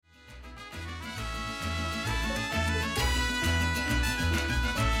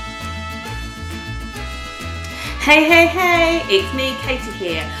Hey, hey, hey, it's me, Katie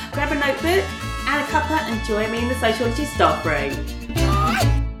here. Grab a notebook and a cuppa and join me in the Sociology Staffroom.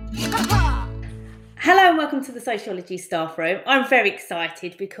 Hello and welcome to the Sociology Staffroom. I'm very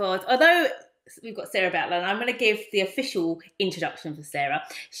excited because although we've got Sarah Butler, and I'm going to give the official introduction for Sarah,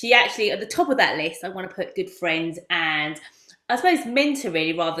 she actually, at the top of that list, I want to put good friend and I suppose mentor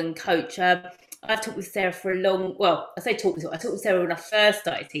really rather than coach. I've talked with Sarah for I talked with Sarah when I first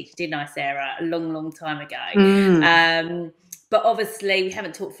started teaching, didn't I, Sarah? A long, long time ago. But obviously we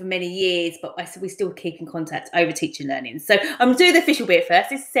haven't talked for many years, but we still keep in contact over teaching and learning. So I'm doing the official bit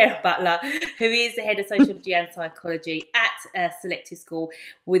first. This is Sarah Butler, who is the head of Sociology and Psychology at a selective school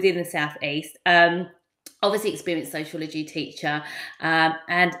within the South East. Obviously experienced sociology teacher,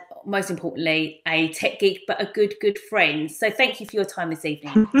 and most importantly, a tech geek, but a good friend. So thank you for your time this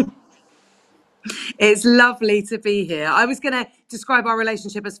evening. It's lovely to be here. I was going to describe our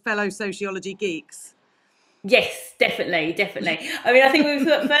relationship as fellow sociology geeks. Yes, definitely. I mean, I think when we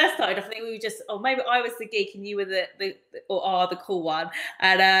first started, I think we were just, maybe I was the geek and you were the cool one.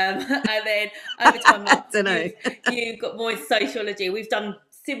 And then over time, you got more into sociology. We've done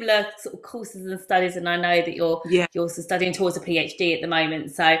similar sort of courses and studies, and I know that you're also studying towards a PhD at the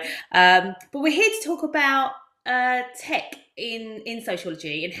moment. So, but we're here to talk about tech in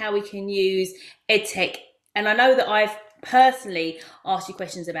sociology and how we can use EdTech. And I know that I've personally asked you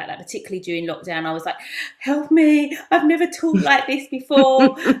questions about that, particularly during lockdown. I was like, help me, I've never taught like this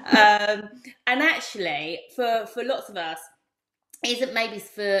before. And actually, for lots of us,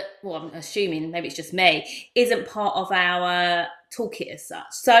 I'm assuming maybe it's just me, isn't part of our toolkit as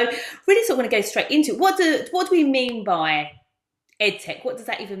such. So really sort of want to go straight into it. What do we mean by EdTech? What does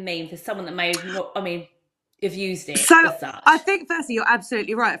that even mean for someone that may not, have used it as such? I think firstly, you're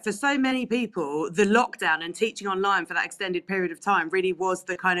absolutely right. For so many people, the lockdown and teaching online for that extended period of time really was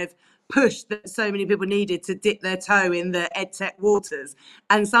the kind of push that so many people needed to dip their toe in the EdTech waters.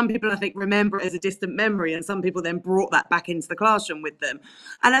 And some people, I think, remember it as a distant memory, and some people then brought that back into the classroom with them.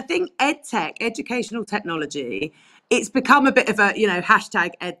 And I think EdTech, educational technology, it's become a bit of a,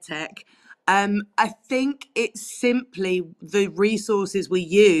 hashtag EdTech. I think it's simply the resources we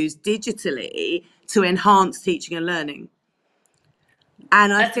use digitally to enhance teaching and learning.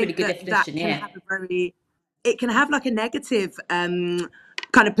 And I think that can have it can have like a negative kind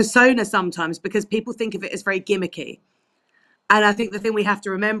of persona sometimes, because people think of it as very gimmicky. And I think the thing we have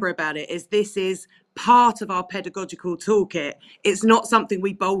to remember about it is this is part of our pedagogical toolkit. It's not something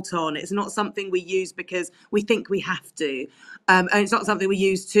we bolt on. It's not something we use because we think we have to. And it's not something we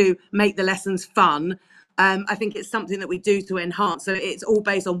use to make the lessons fun. I think it's something that we do to enhance. So it's all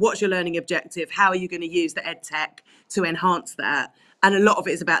based on what's your learning objective? How are you going to use the EdTech to enhance that? And a lot of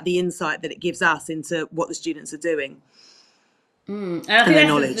it is about the insight that it gives us into what the students are doing. And I think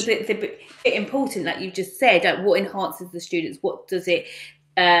that's the bit important, like you just said, like what enhances the students, what does it,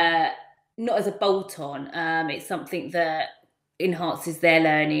 not as a bolt-on, it's something that enhances their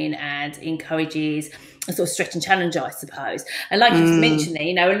learning and encourages a sort of stretch and challenge, I suppose. And like you mentioned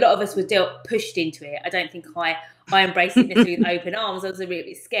there, a lot of us were pushed into it. I don't think I embraced it necessarily with open arms. I was a little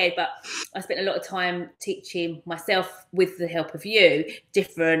bit scared, but I spent a lot of time teaching myself with the help of you,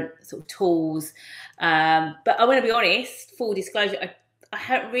 different sort of tools. But I want to be honest, full disclosure, I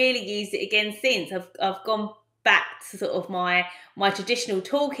haven't really used it again since. I've gone back to sort of my traditional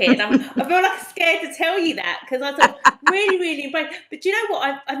toolkit, and I feel like I'm scared to tell you that because I sort of really embrace. But do you know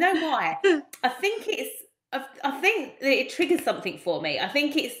what? I know why. I think that it triggers something for me. I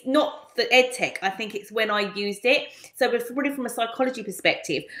think it's not the EdTech. I think it's when I used it. So really from a psychology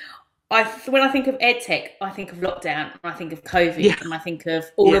perspective, when I think of EdTech, I think of lockdown, and I think of COVID, and I think of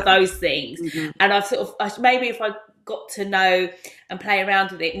all of those things. And I've maybe if I got to know and play around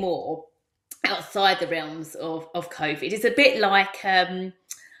with it more outside the realms of COVID, it's a bit like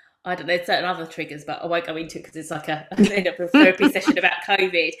I don't know, certain other triggers, but I won't go into it because it's like a therapy session about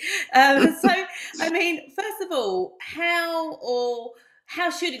COVID. So, I mean, first of all, how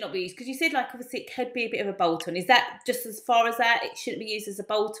should it not be used? Because you said, like, obviously it could be a bit of a bolt-on. Is that just as far as that? It shouldn't be used as a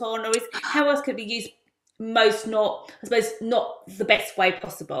bolt-on? Or how else could it be used not the best way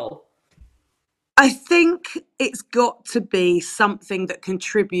possible? I think it's got to be something that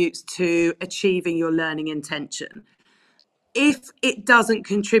contributes to achieving your learning intention. If it doesn't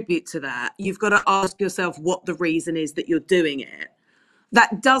contribute to that, you've got to ask yourself what the reason is that you're doing it.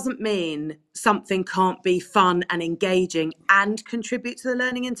 That doesn't mean something can't be fun and engaging and contribute to the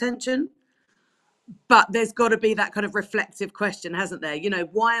learning intention. But there's got to be that kind of reflective question, hasn't there?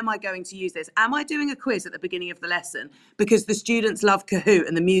 Why am I going to use this? Am I doing a quiz at the beginning of the lesson because the students love Kahoot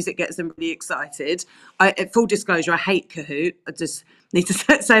and the music gets them really excited? Full disclosure, I hate Kahoot. I just need to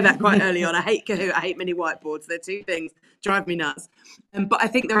say that quite early on. I hate Kahoot. I hate mini whiteboards. They're two things drive me nuts. But I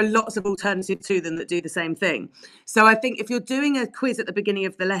think there are lots of alternatives to them that do the same thing. So I think if you're doing a quiz at the beginning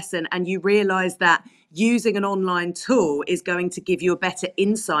of the lesson and you realise that using an online tool is going to give you a better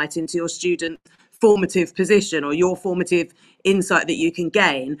insight into your student formative position or your formative insight that you can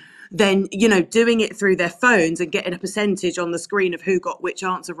gain, then doing it through their phones and getting a percentage on the screen of who got which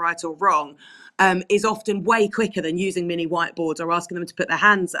answer right or wrong is often way quicker than using mini whiteboards or asking them to put their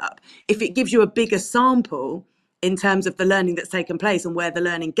hands up. If it gives you a bigger sample in terms of the learning that's taken place and where the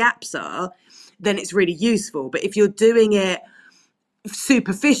learning gaps are, then it's really useful. But if you're doing it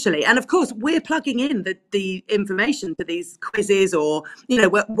superficially, and of course we're plugging in the information to these quizzes, or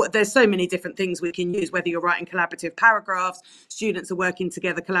there's so many different things we can use, whether you're writing collaborative paragraphs, students are working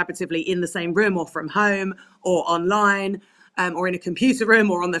together collaboratively in the same room or from home or online, or in a computer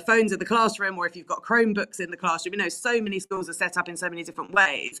room or on their phones in the classroom, or if you've got Chromebooks in the classroom. So many schools are set up in so many different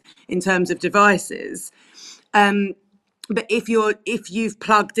ways in terms of devices. But if you've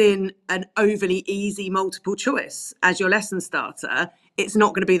plugged in an overly easy multiple choice as your lesson starter, it's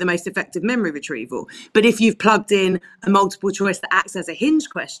not going to be the most effective memory retrieval. But if you've plugged in a multiple choice that acts as a hinge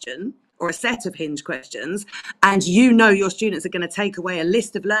question or a set of hinge questions, and your students are going to take away a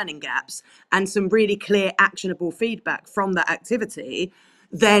list of learning gaps and some really clear actionable feedback from that activity,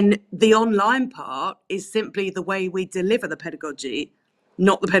 then the online part is simply the way we deliver the pedagogy,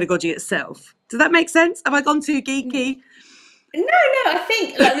 not the pedagogy itself. Does that make sense? Have I gone too geeky? No, I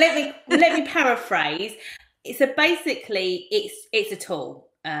think let me paraphrase. So basically, it's a tool,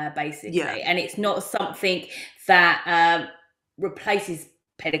 basically, yeah. And it's not something that replaces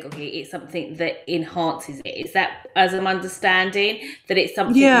pedagogy. It's something that enhances it. Is that, as I'm understanding, that it's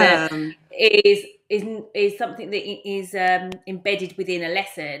something that is something that is embedded within a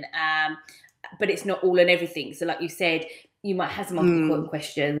lesson, but it's not all and everything. So, like you said, you might have some multiple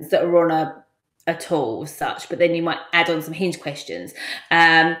questions that are on a tool as such, but then you might add on some hinge questions,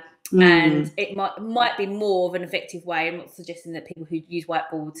 and it might be more of an effective way. I'm not suggesting that people who use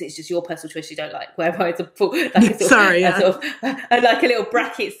whiteboards, it's just your personal choice, you don't like wherever it's like a little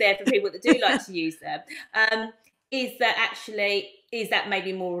brackets there for people that do like to use them. Is that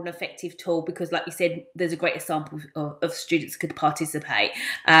maybe more an effective tool because, like you said, there's a greater sample of students could participate,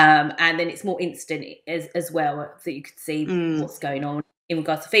 and then it's more instant as well, that you could see what's going on in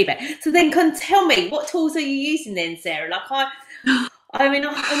regards to feedback. So then, tell me, what tools are you using then, Sarah? Like I'm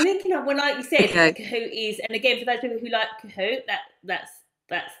thinking of when, like you said, Kahoot is, and again, for those people who like Kahoot, that's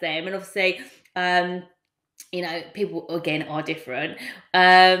them, and obviously, people again are different,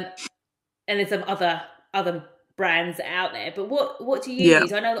 and there's some other brands out there. But what do you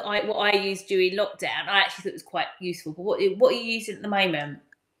use? I know that what I used during lockdown, I actually thought it was quite useful. But what are you using at the moment?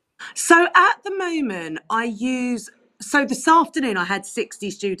 So at the moment, so this afternoon I had 60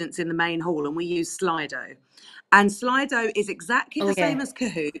 students in the main hall, and we use Slido. And Slido is exactly the same as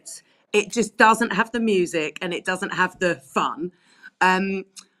Kahoot. It just doesn't have the music and it doesn't have the fun.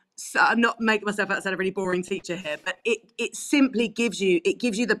 So I'm not making myself out sound a really boring teacher here, but it simply gives you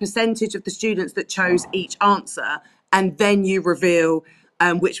the percentage of the students that chose each answer, and then you reveal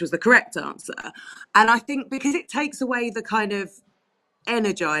which was the correct answer. And I think because it takes away the kind of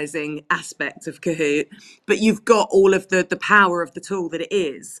energizing aspect of Kahoot, but you've got all of the power of the tool that it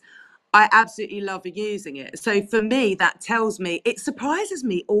is, I absolutely love using it. So for me, that tells me, it surprises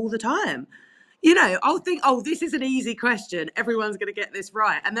me all the time. I'll think, this is an easy question, everyone's going to get this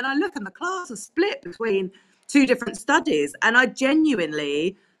right, and then I look and the class is split between two different studies, and I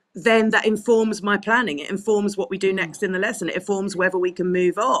genuinely, then that informs my planning. It informs what we do next in the lesson. It informs whether we can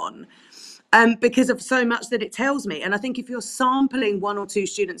move on. Because of so much that it tells me. And I think if you're sampling one or two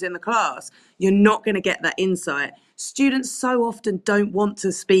students in the class, you're not going to get that insight. Students so often don't want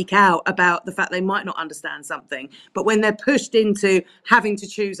to speak out about the fact they might not understand something. But when they're pushed into having to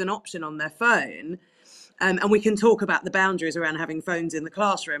choose an option on their phone, and we can talk about the boundaries around having phones in the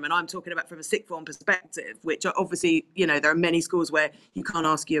classroom, and I'm talking about from a sixth form perspective, which are obviously, there are many schools where you can't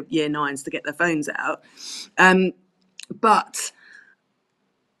ask your year nines to get their phones out. But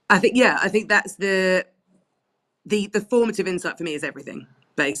I think that's the formative insight for me is everything,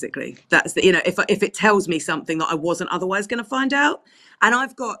 basically. That's if it tells me something that I wasn't otherwise going to find out. And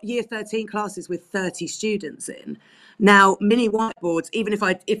I've got year 13 classes with 30 students in. Now, mini whiteboards, even if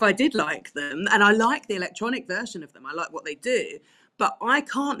I did like them, and I like the electronic version of them, I like what they do, but I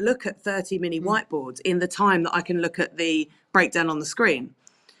can't look at 30 mini whiteboards in the time that I can look at the breakdown on the screen.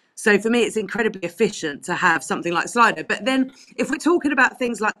 So for me, it's incredibly efficient to have something like Slido. But then if we're talking about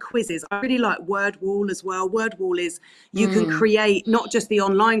things like quizzes, I really like Wordwall as well. Wordwall is you can create not just the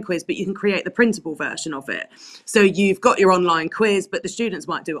online quiz, but you can create the printable version of it. So you've got your online quiz, but the students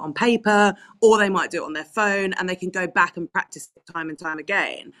might do it on paper or they might do it on their phone, and they can go back and practice it time and time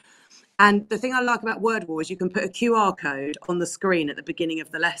again. And the thing I like about Wordwall is you can put a QR code on the screen at the beginning of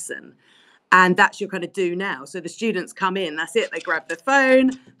the lesson. And that's your kind of do now. So the students come in, that's it. They grab their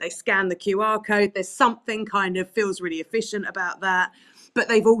phone, they scan the QR code. There's something kind of feels really efficient about that. But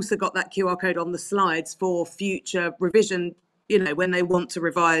they've also got that QR code on the slides for future revision, you know, when they want to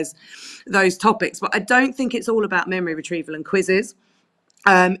revise those topics. But I don't think it's all about memory retrieval and quizzes.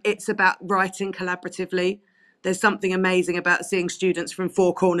 It's about writing collaboratively. There's something amazing about seeing students from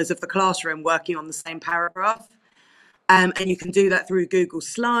four corners of the classroom working on the same paragraph. And you can do that through Google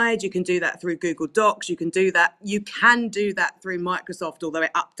Slides, you can do that through Google Docs, you can do that through Microsoft, although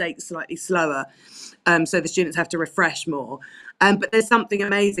it updates slightly slower. So the students have to refresh more. But there's something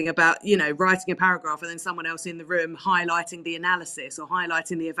amazing about, you know, writing a paragraph and then someone else in the room highlighting the analysis or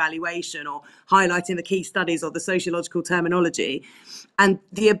highlighting the evaluation or highlighting the key studies or the sociological terminology. And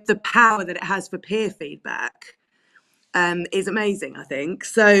the power that it has for peer feedback is amazing, I think.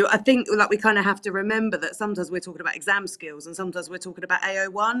 So I think like we kind of have to remember that sometimes we're talking about exam skills and sometimes we're talking about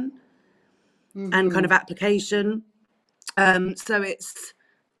AO1 and kind of application. So it's,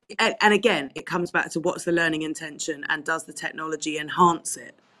 and again, it comes back to what's the learning intention and does the technology enhance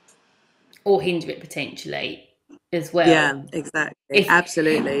it? Or hinder it potentially as well. Yeah, exactly.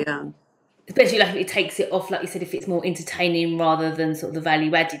 Absolutely, yeah. Especially like if it takes it off, like you said, if it's more entertaining rather than sort of the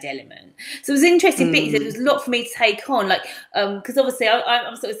value-added element. So it was an interesting bit. There was a lot for me to take on, like because obviously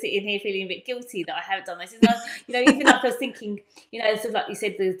I'm sort of sitting here feeling a bit guilty that I haven't done this. You know, even like I was thinking, you know, sort of like you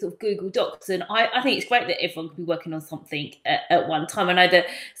said, the sort of Google Docs, and I think it's great that everyone can be working on something at one time. I know that,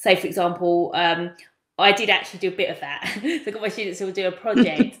 say for example, I did actually do a bit of that. So I got my students to do a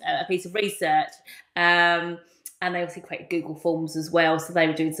project, a piece of research. And they obviously created Google Forms as well. So they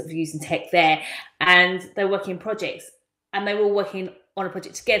were doing sort of using tech there. And they were working in projects. And they were all working on a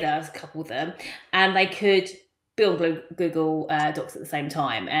project together, as a couple of them. And they could be on Google Docs at the same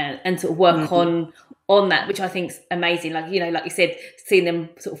time and sort of work on that, which I think is amazing. Like, you know, like you said, seeing them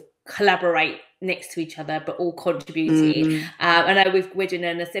sort of collaborate next to each other, but all contributed. I know we're doing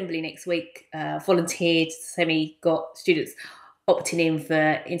an assembly next week, volunteered, got students opting in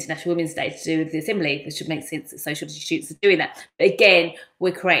for International Women's Day to do with the assembly, which would make sense that sociology students are doing that. But again,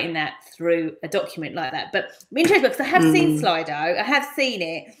 we're creating that through a document like that. But I'm interested because I have seen Slido, I have seen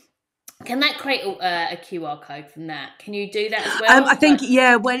it. Can that create a QR code from that? Can you do that as well? I think,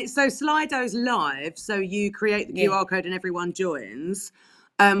 yeah, so Slido's live, so you create the QR code and everyone joins.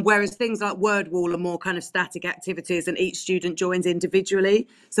 Whereas things like Wordwall are more kind of static activities and each student joins individually.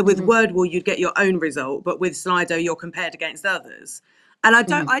 So with Wordwall, you'd get your own result, but with Slido, you're compared against others. And I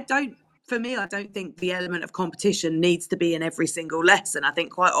don't think the element of competition needs to be in every single lesson. I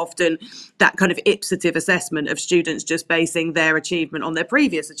think quite often that kind of ipsative assessment of students just basing their achievement on their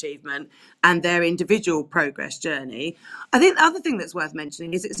previous achievement and their individual progress journey. I think the other thing that's worth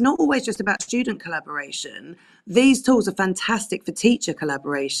mentioning is it's not always just about student collaboration. These tools are fantastic for teacher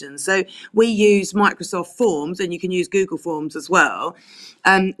collaboration. So we use Microsoft Forms, and you can use Google Forms as well.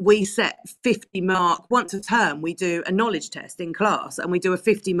 We set 50 mark, once a term, we do a knowledge test in class, and we do a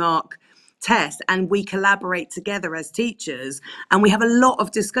 50 mark test, and we collaborate together as teachers, and we have a lot of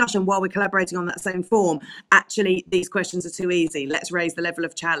discussion while we're collaborating on that same form. Actually, these questions are too easy. Let's raise the level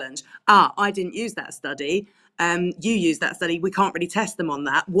of challenge. I didn't use that study. You use that study. We can't really test them on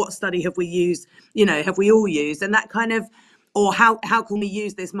that. What study have we used? You know, have we all used? And that kind of, or how can we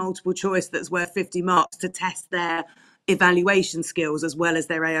use this multiple choice that's worth 50 marks to test their evaluation skills as well as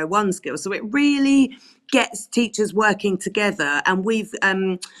their AO1 skills? So it really gets teachers working together. And we've,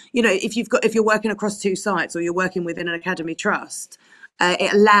 you know, if you're working across two sites or you're working within an academy trust,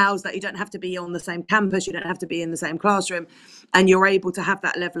 it allows that you don't have to be on the same campus, you don't have to be in the same classroom, and you're able to have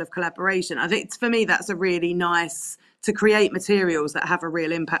that level of collaboration. I think for me, that's a really nice, to create materials that have a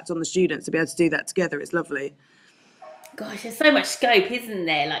real impact on the students, to be able to do that together. It's lovely. Gosh, there's so much scope, isn't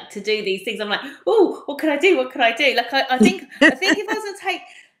there? Like to do these things. I'm like, oh, what can I do? What can I do? Like I think if I was to take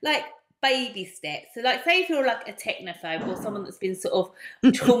like baby steps, so like say if you're like a technophobe or someone that's been sort of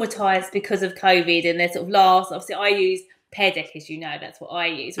traumatized because of COVID and they're sort of obviously I use Pear Deck, as you know, that's what I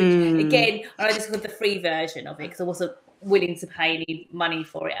use, which again, I just got the free version of it because I wasn't willing to pay any money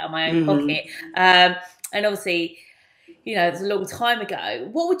for it out of my own pocket. And obviously, you know, it's a long time ago.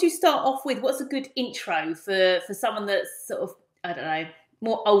 What would you start off with? What's a good intro for someone that's sort of, I don't know,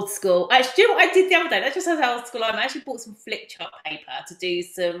 more old school. Actually, do you know what I did the other day? That's just how old school I am. I actually bought some flip chart paper to do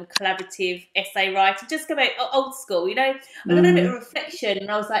some collaborative essay writing, just go back old school, you know. I did a bit of reflection, and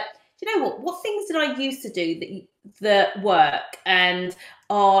I was like, do you know what things did I used to do that work and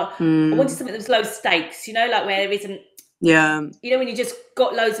are I wanted something that was low stakes, you know, like where there isn't, you know, when you just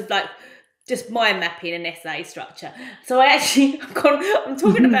got loads of like just mind mapping an essay structure. So I'm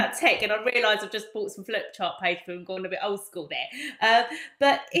talking about tech, and I realised I've just bought some flip chart paper and gone a bit old school there.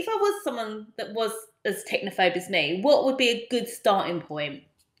 But if I was someone that was as technophobe as me, what would be a good starting point?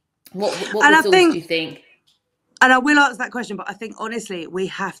 What resource do you think? And I will answer that question, but I think, honestly, we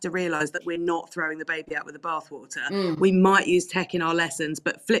have to realise that we're not throwing the baby out with the bathwater. We might use tech in our lessons,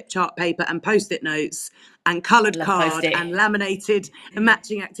 but flip chart paper and Post-it notes and coloured card and laminated and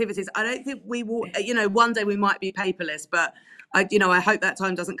matching activities. I don't think we will, you know, one day we might be paperless, but I hope that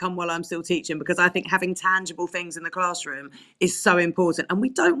time doesn't come while I'm still teaching, because I think having tangible things in the classroom is so important. And we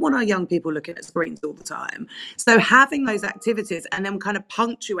don't want our young people looking at screens all the time. So having those activities and then kind of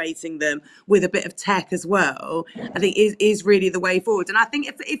punctuating them with a bit of tech as well, I think is really the way forward. And I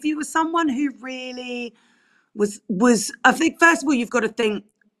think if you were someone who really was, I think, first of all, you've got to think,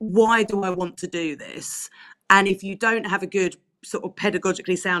 why do I want to do this? And if you don't have a good sort of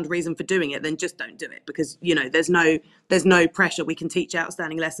pedagogically sound reason for doing it, then just don't do it, because, you know, there's no pressure. We can teach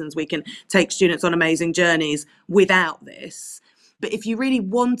outstanding lessons, we can take students on amazing journeys without this. But if you really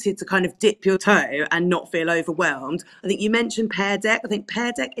wanted to kind of dip your toe and not feel overwhelmed, I think you mentioned Pear Deck. I think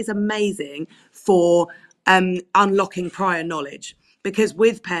Pear Deck is amazing for unlocking prior knowledge, because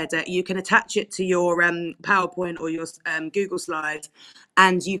with Pear Deck you can attach it to your PowerPoint or your Google Slides,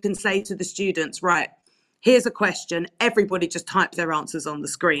 and you can say to the students, right, here's a question, everybody just type their answers on the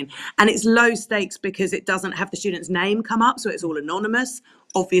screen. And it's low stakes because it doesn't have the student's name come up, so it's all anonymous.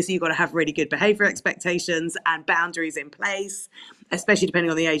 Obviously, you've got to have really good behaviour expectations and boundaries in place, especially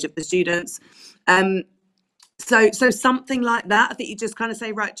depending on the age of the students. So something like that, I think you just kind of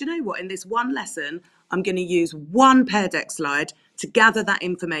say, right, do you know what, in this one lesson, I'm going to use one Pear Deck slide to gather that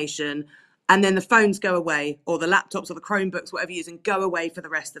information, and then the phones go away, or the laptops or the Chromebooks, whatever you're using, go away for the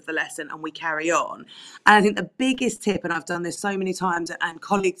rest of the lesson, and we carry on. And I think the biggest tip, and I've done this so many times and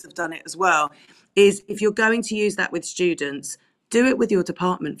colleagues have done it as well, is if you're going to use that with students, do it with your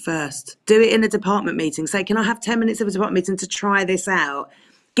department first. Do it in a department meeting. Say, can I have 10 minutes of a department meeting to try this out?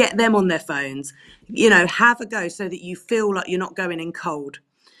 Get them on their phones, you know, have a go so that you feel like you're not going in cold.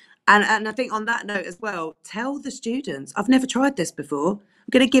 And I think on that note as well, tell the students, I've never tried this before. I'm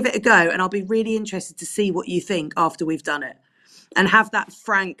going to give it a go, and I'll be really interested to see what you think after we've done it. And have that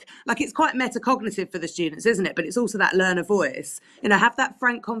frank, like, it's quite metacognitive for the students, isn't it? But it's also that learner voice. You know, have that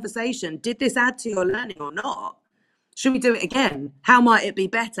frank conversation. Did this add to your learning or not? Should we do it again? How might it be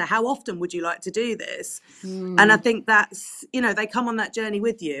better? How often would you like to do this? And I think that's, you know, they come on that journey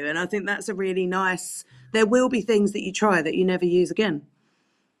with you. And I think that's a really nice, there will be things that you try that you never use again.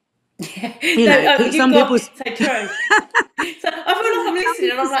 Yeah. You know, some people so true. So I feel like I'm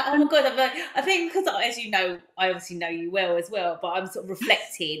listening and I'm like, oh my god, I think because, as you know, I obviously know you well as well, but I'm sort of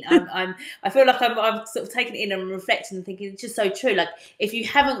reflecting. I feel like I'm sort of taking it in and reflecting and thinking it's just so true. Like, if you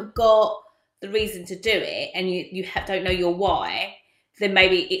haven't got the reason to do it and you don't know your why, then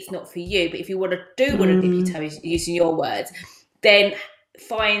maybe it's not for you. But if you want to dip your toes, using your words, then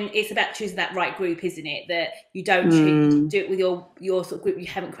fine. It's about choosing that right group, isn't it? That you don't do it with your sort of group you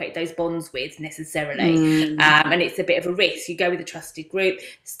haven't created those bonds with necessarily, and it's a bit of a risk. You go with a trusted group,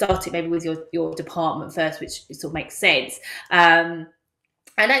 start it maybe with your department first, which sort of makes sense. And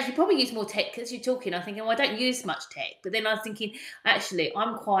actually probably use more tech. As you're talking, I'm thinking, well, I don't use much tech, but then I was thinking, actually,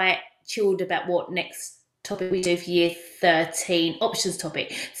 I'm quite chilled about what next topic we do for year 13 options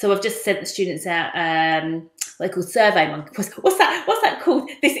topic. So I've just sent the students out what they call Survey Monkey. What's that called?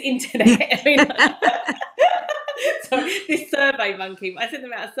 This internet. So this Survey Monkey. I sent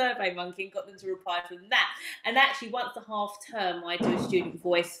them out a Survey Monkey and got them to reply from that. And actually, once a half term, I do a student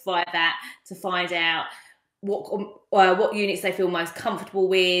voice via that to find out what units they feel most comfortable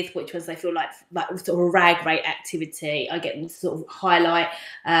with, which ones they feel like sort of a rag rate activity. I get them to sort of highlight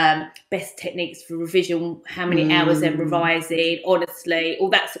best techniques for revision, how many hours they're revising, honestly, all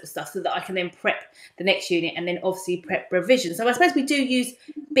that sort of stuff, so that I can then prep the next unit and then obviously prep revision. So I suppose we do use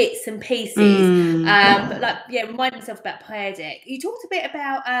bits and pieces, but remind myself about Pear Deck. You talked a bit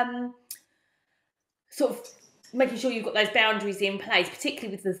about sort of making sure you've got those boundaries in place,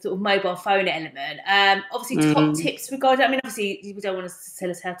 particularly with the sort of mobile phone element. Obviously, top tips regarding, I mean, obviously, you don't want us to tell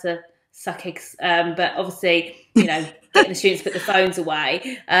us how to suck eggs, but obviously, you know, getting the students to put the phones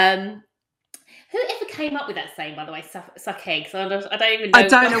away. Whoever came up with that saying, by the way, suck eggs? I don't even know. I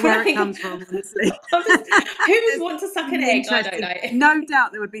don't know where it comes from, honestly. Who would want to suck an egg? I don't know. No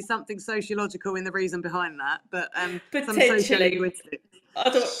doubt there would be something sociological in the reason behind that, but some sociolinguistic. I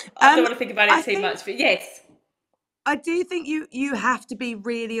don't want to think about it too much, but yes. I do think you have to be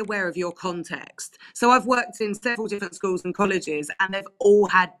really aware of your context. So I've worked in several different schools and colleges, and they've all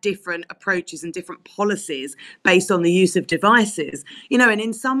had different approaches and different policies based on the use of devices. And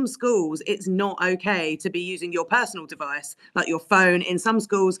in some schools, it's not okay to be using your personal device, like your phone. In some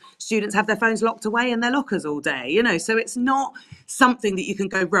schools, students have their phones locked away in their lockers all day, so it's not something that you can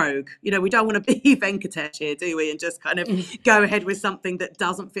go rogue. We don't want to be Venkatesh here, do we? And just kind of go ahead with something that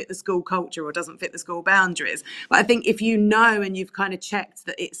doesn't fit the school culture or doesn't fit the school boundaries. But I think if and you've kind of checked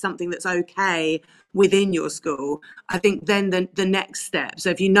that it's something that's okay within your school, I think then the next step,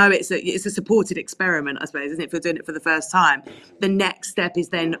 so if it's a supported experiment, I suppose, isn't it, if you're doing it for the first time, the next step is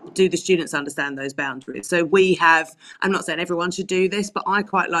then, do the students understand those boundaries? So I'm not saying everyone should do this, but I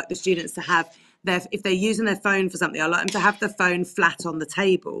quite like the students to have if they're using their phone for something, I like them to have the phone flat on the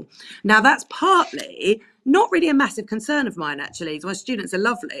table. Now, that's partly not really a massive concern of mine, actually. My students are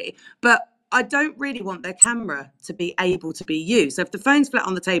lovely, but I don't really want their camera to be able to be used. So if the phone's flat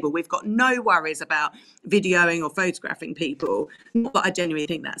on the table, we've got no worries about videoing or photographing people. Not that I genuinely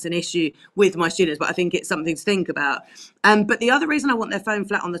think that's an issue with my students, but I think it's something to think about. But the other reason I want their phone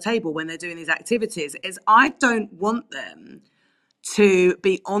flat on the table when they're doing these activities is I don't want them to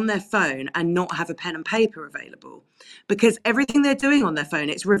be on their phone and not have a pen and paper available, because everything they're doing on their phone,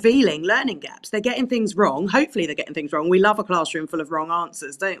 it's revealing learning gaps. They're getting things wrong. Hopefully they're getting things wrong. We love a classroom full of wrong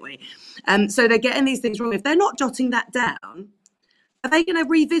answers, don't we? So they're getting these things wrong. If they're not jotting that down, are they going to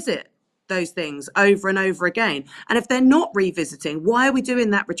revisit those things over and over again? And if they're not revisiting, why are we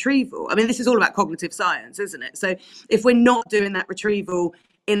doing that retrieval? I mean, this is all about cognitive science, isn't it? So if we're not doing that retrieval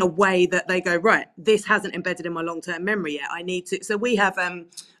in a way that they go, right, this hasn't embedded in my long-term memory yet, I need to. So we have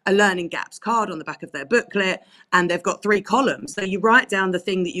a learning gaps card on the back of their booklet, and they've got 3 columns. So you write down the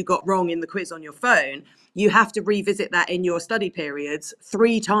thing that you got wrong in the quiz on your phone. You have to revisit that in your study periods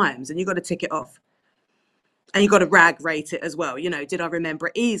 3 times, and you've got to tick it off. And you've got to RAG rate it as well. Did I remember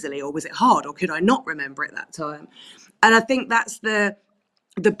it easily, or was it hard, or could I not remember it that time? And I think that's the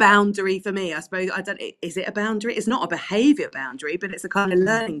boundary for me, I suppose. Is it a boundary? It's not a behavior boundary, but it's a kind of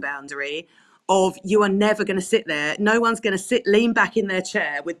learning boundary of, you are never going to sit there. No one's going to lean back in their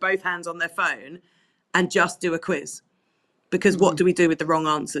chair with both hands on their phone and just do a quiz, because what do we do with the wrong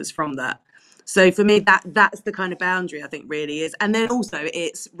answers from that? So for me, that's the kind of boundary I think really is. And then also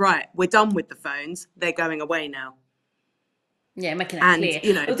it's, right, we're done with the phones. They're going away now. Yeah, making that clear.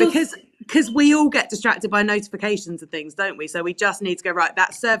 Because we all get distracted by notifications and things, don't we? So we just need to go, right,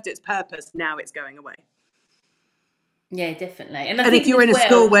 that served its purpose, now it's going away. Yeah, definitely. And if you're in a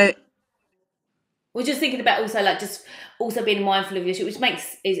school where... We're just thinking about also being mindful of your issue, which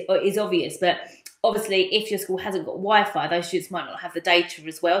is obvious, but obviously if your school hasn't got Wi-Fi, those students might not have the data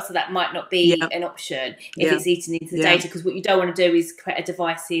as well, so that might not be an option if it's eating into the data, because what you don't want to do is create a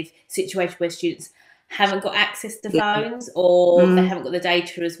divisive situation where students haven't got access to phones or they haven't got the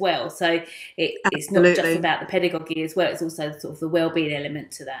data as well. So it's not just about the pedagogy as well, it's also sort of the wellbeing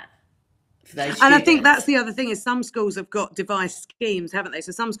element to that for those students. And I think that's the other thing, is some schools have got device schemes, haven't they?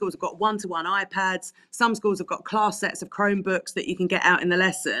 So some schools have got one-to-one iPads, some schools have got class sets of Chromebooks that you can get out in the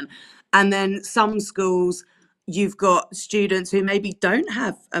lesson, and then some schools you've got students who maybe don't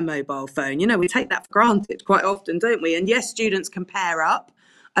have a mobile phone. We take that for granted quite often, don't we? And yes, students can pair up.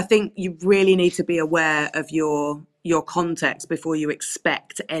 I think you really need to be aware of your context before you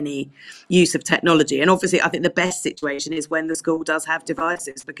expect any use of technology. And obviously, I think the best situation is when the school does have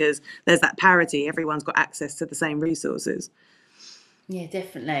devices, because there's that parity. Everyone's got access to the same resources. Yeah,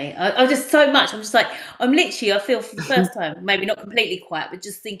 definitely. I just so much. I'm just like, I feel for the first time, maybe not completely quiet, but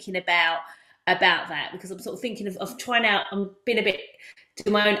just thinking about that, because I'm sort of thinking of trying out. I'm being a bit do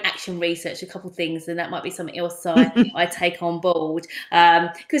my own action research, a couple of things, and that might be something else I take on board,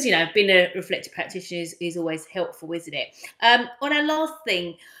 because being a reflective practitioner is always helpful, isn't it? On our last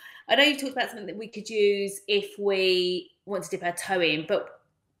thing, I know you've talked about something that we could use if we want to dip our toe in, but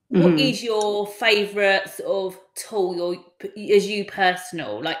what is your favourite sort of tool, as you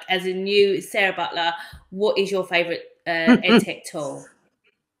personal, like as in you, Sarah Butler, what is your favourite EdTech tool?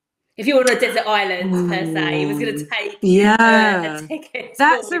 If you were on a desert island, per se, it was going to take a ticket.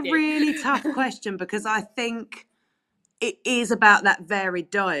 That's a really tough question, because I think it is about that varied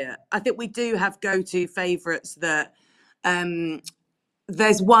diet. I think we do have go-to favourites that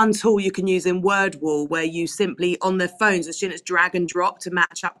there's one tool you can use in WordWall where you simply, on their phones, the students drag and drop to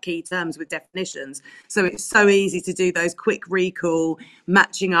match up key terms with definitions. So it's so easy to do those quick recall,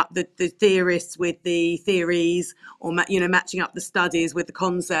 matching up the theorists with the theories, or matching up the studies with the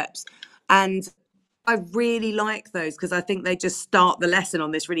concepts. And I really like those because I think they just start the lesson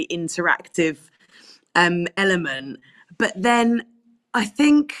on this really interactive element. But then I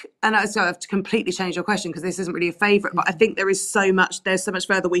think, and I have to completely change your question because this isn't really a favourite, but I think there's so much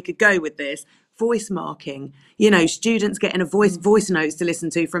further we could go with this. Voice marking, students getting a voice notes to listen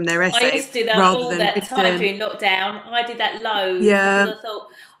to from their essays. I used to do that all that time during lockdown. I did that loads because I thought,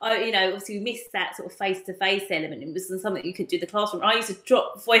 obviously we missed that sort of face-to-face element. It was something you could do in the classroom. I used to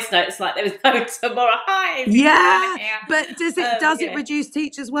drop voice notes like there was no tomorrow. Hi. Yeah, but does it reduce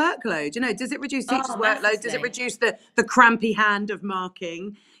teachers' workload? Does it reduce teachers' workload? Massively. Does it reduce the crampy hand of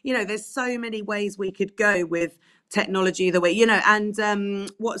marking? There's so many ways we could go with technology. The way and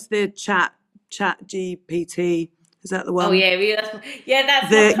what's the chat GPT? Is that the one? Oh yeah, that's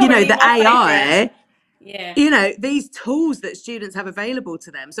the the AI. Yeah. These tools that students have available to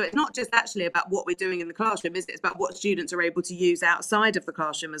them. So it's not just actually about what we're doing in the classroom, is it? It's about what students are able to use outside of the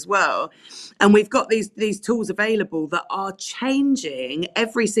classroom as well. And we've got these tools available that are changing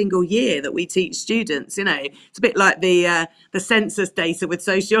every single year that we teach students. It's a bit like the census data with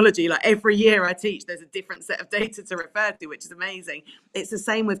sociology. Like every year I teach, there's a different set of data to refer to, which is amazing. It's the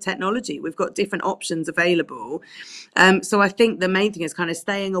same with technology. We've got different options available. So I think the main thing is kind of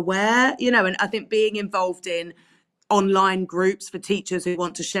staying aware, and I think being involved in online groups for teachers who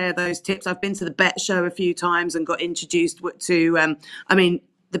want to share those tips. I've been to the BET show a few times and got introduced to,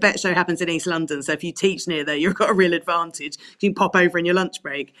 the BET show happens in East London. So if you teach near there, you've got a real advantage. You can pop over in your lunch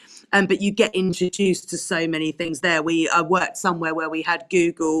break. But you get introduced to so many things there. I worked somewhere where we had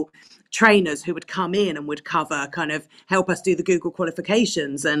Google trainers who would come in and would help us do the Google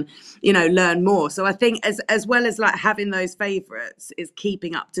qualifications and learn more. So I think as well as like having those favorites is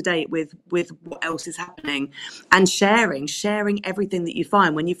keeping up to date with what else is happening and sharing everything that you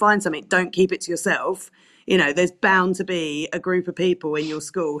find. When you find something, don't keep it to yourself. There's bound to be a group of people in your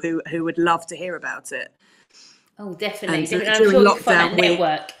school who would love to hear about it. Oh, definitely. So I'm sure you find that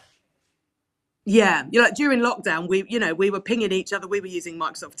network. Yeah, during lockdown, we were pinging each other. We were using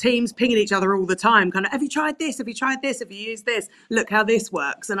Microsoft Teams, pinging each other all the time. Have you tried this? Have you tried this? Have you used this? Look how this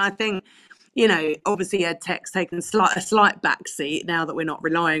works. And I think, obviously EdTech's taken a slight backseat now that we're not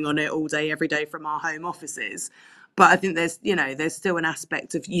relying on it all day, every day from our home offices. But I think there's still an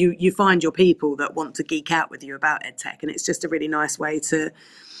aspect of you find your people that want to geek out with you about EdTech, and it's just a really nice way to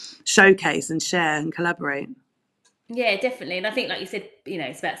showcase and share and collaborate. Yeah, definitely. And I think, like you said,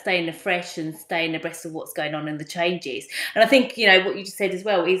 it's about staying fresh and staying abreast of what's going on and the changes. And I think, what you just said as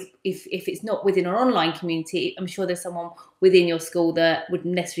well is if it's not within an online community, I'm sure there's someone within your school that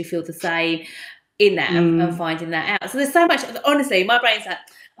wouldn't necessarily feel the same in that and finding that out. So there's so much, honestly, my brain's like,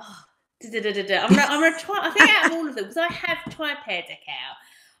 I'm going to try, I think out of all of them, because I have tried Pear Deck out,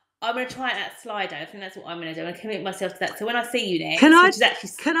 I'm going to try that Slido. I think that's what I'm going to do. I'm going to commit myself to that. So when I see you next,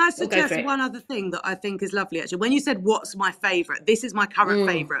 can I suggest one other thing that I think is lovely? Actually, when you said what's my favourite, this is my current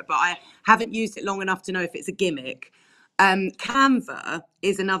favourite, but I haven't used it long enough to know if it's a gimmick. Canva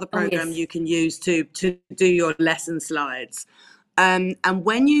is another program you can use to do your lesson slides. And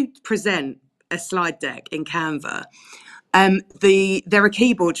when you present a slide deck in Canva, there are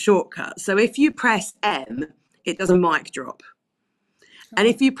keyboard shortcuts. So if you press M, it does a mic drop. And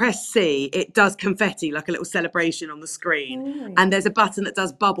if you press C, it does confetti, like a little celebration on the screen. Ooh. And there's a button that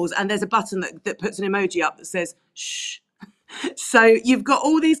does bubbles. And there's a button that puts an emoji up that says, shh. So you've got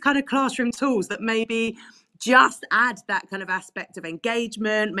all these kind of classroom tools that maybe just add that kind of aspect of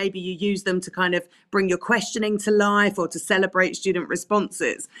engagement. Maybe you use them to kind of bring your questioning to life or to celebrate student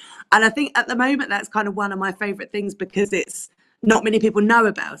responses. And I think at the moment, that's kind of one of my favourite things because it's not many people know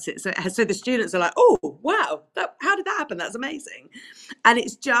about it. So the students are like, oh, wow, how did that happen? That's amazing. And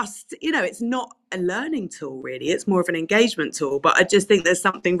it's just, it's not a learning tool, really. It's more of an engagement tool. But I just think there's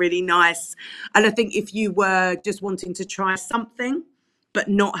something really nice. And I think if you were just wanting to try something, but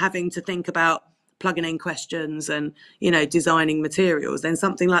not having to think about plugging in questions and, designing materials, then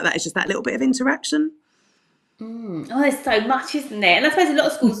something like that is just that little bit of interaction. Oh, there's so much, isn't there? And I suppose a lot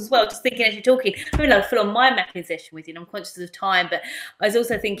of schools as well, just thinking as you're talking, I'm having like a full-on mind mapping session with you, and I'm conscious of time, but I was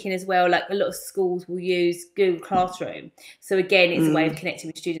also thinking as well, like a lot of schools will use Google Classroom. So again, it's a way of connecting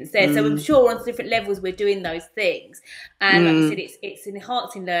with students there. So I'm sure on different levels we're doing those things. And like you said, it's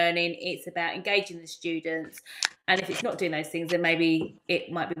enhancing learning, it's about engaging the students. And if it's not doing those things, then maybe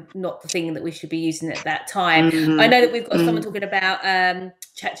it might be not the thing that we should be using at that time. I know that we've got someone talking about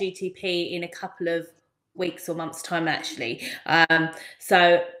ChatGTP in a couple of weeks or months' time, actually. I'd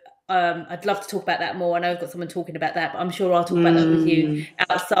love to talk about that more. I know I've got someone talking about that, but I'm sure I'll talk about that with you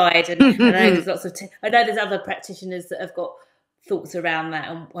outside. And I know there's lots of I know there's other practitioners that have got thoughts around that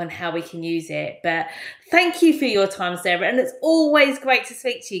and how we can use it. But thank you for your time, Sarah. And it's always great to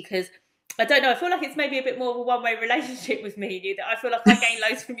speak to you, because I don't know, I feel like it's maybe a bit more of a one-way relationship with me and you, that I feel like I gain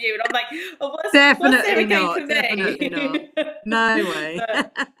loads from you, and I'm like, oh, what's Sarah gained from me? Definitely not. No way.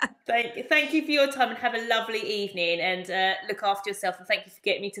 Thank you for your time, and have a lovely evening, and look after yourself, and thank you for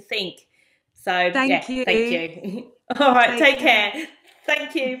getting me to think. So thank you. All right, take care.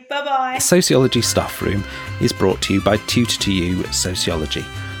 Thank you. Bye-bye. Sociology Staffroom is brought to you by Tutor2U Sociology.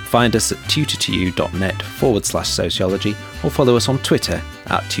 Find us at tutor2u.net/sociology, or follow us on Twitter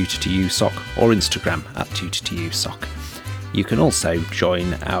at tutor2usoc or Instagram at tutor2usoc. You can also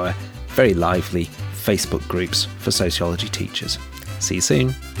join our very lively Facebook groups for sociology teachers. See you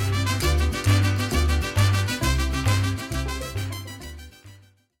soon.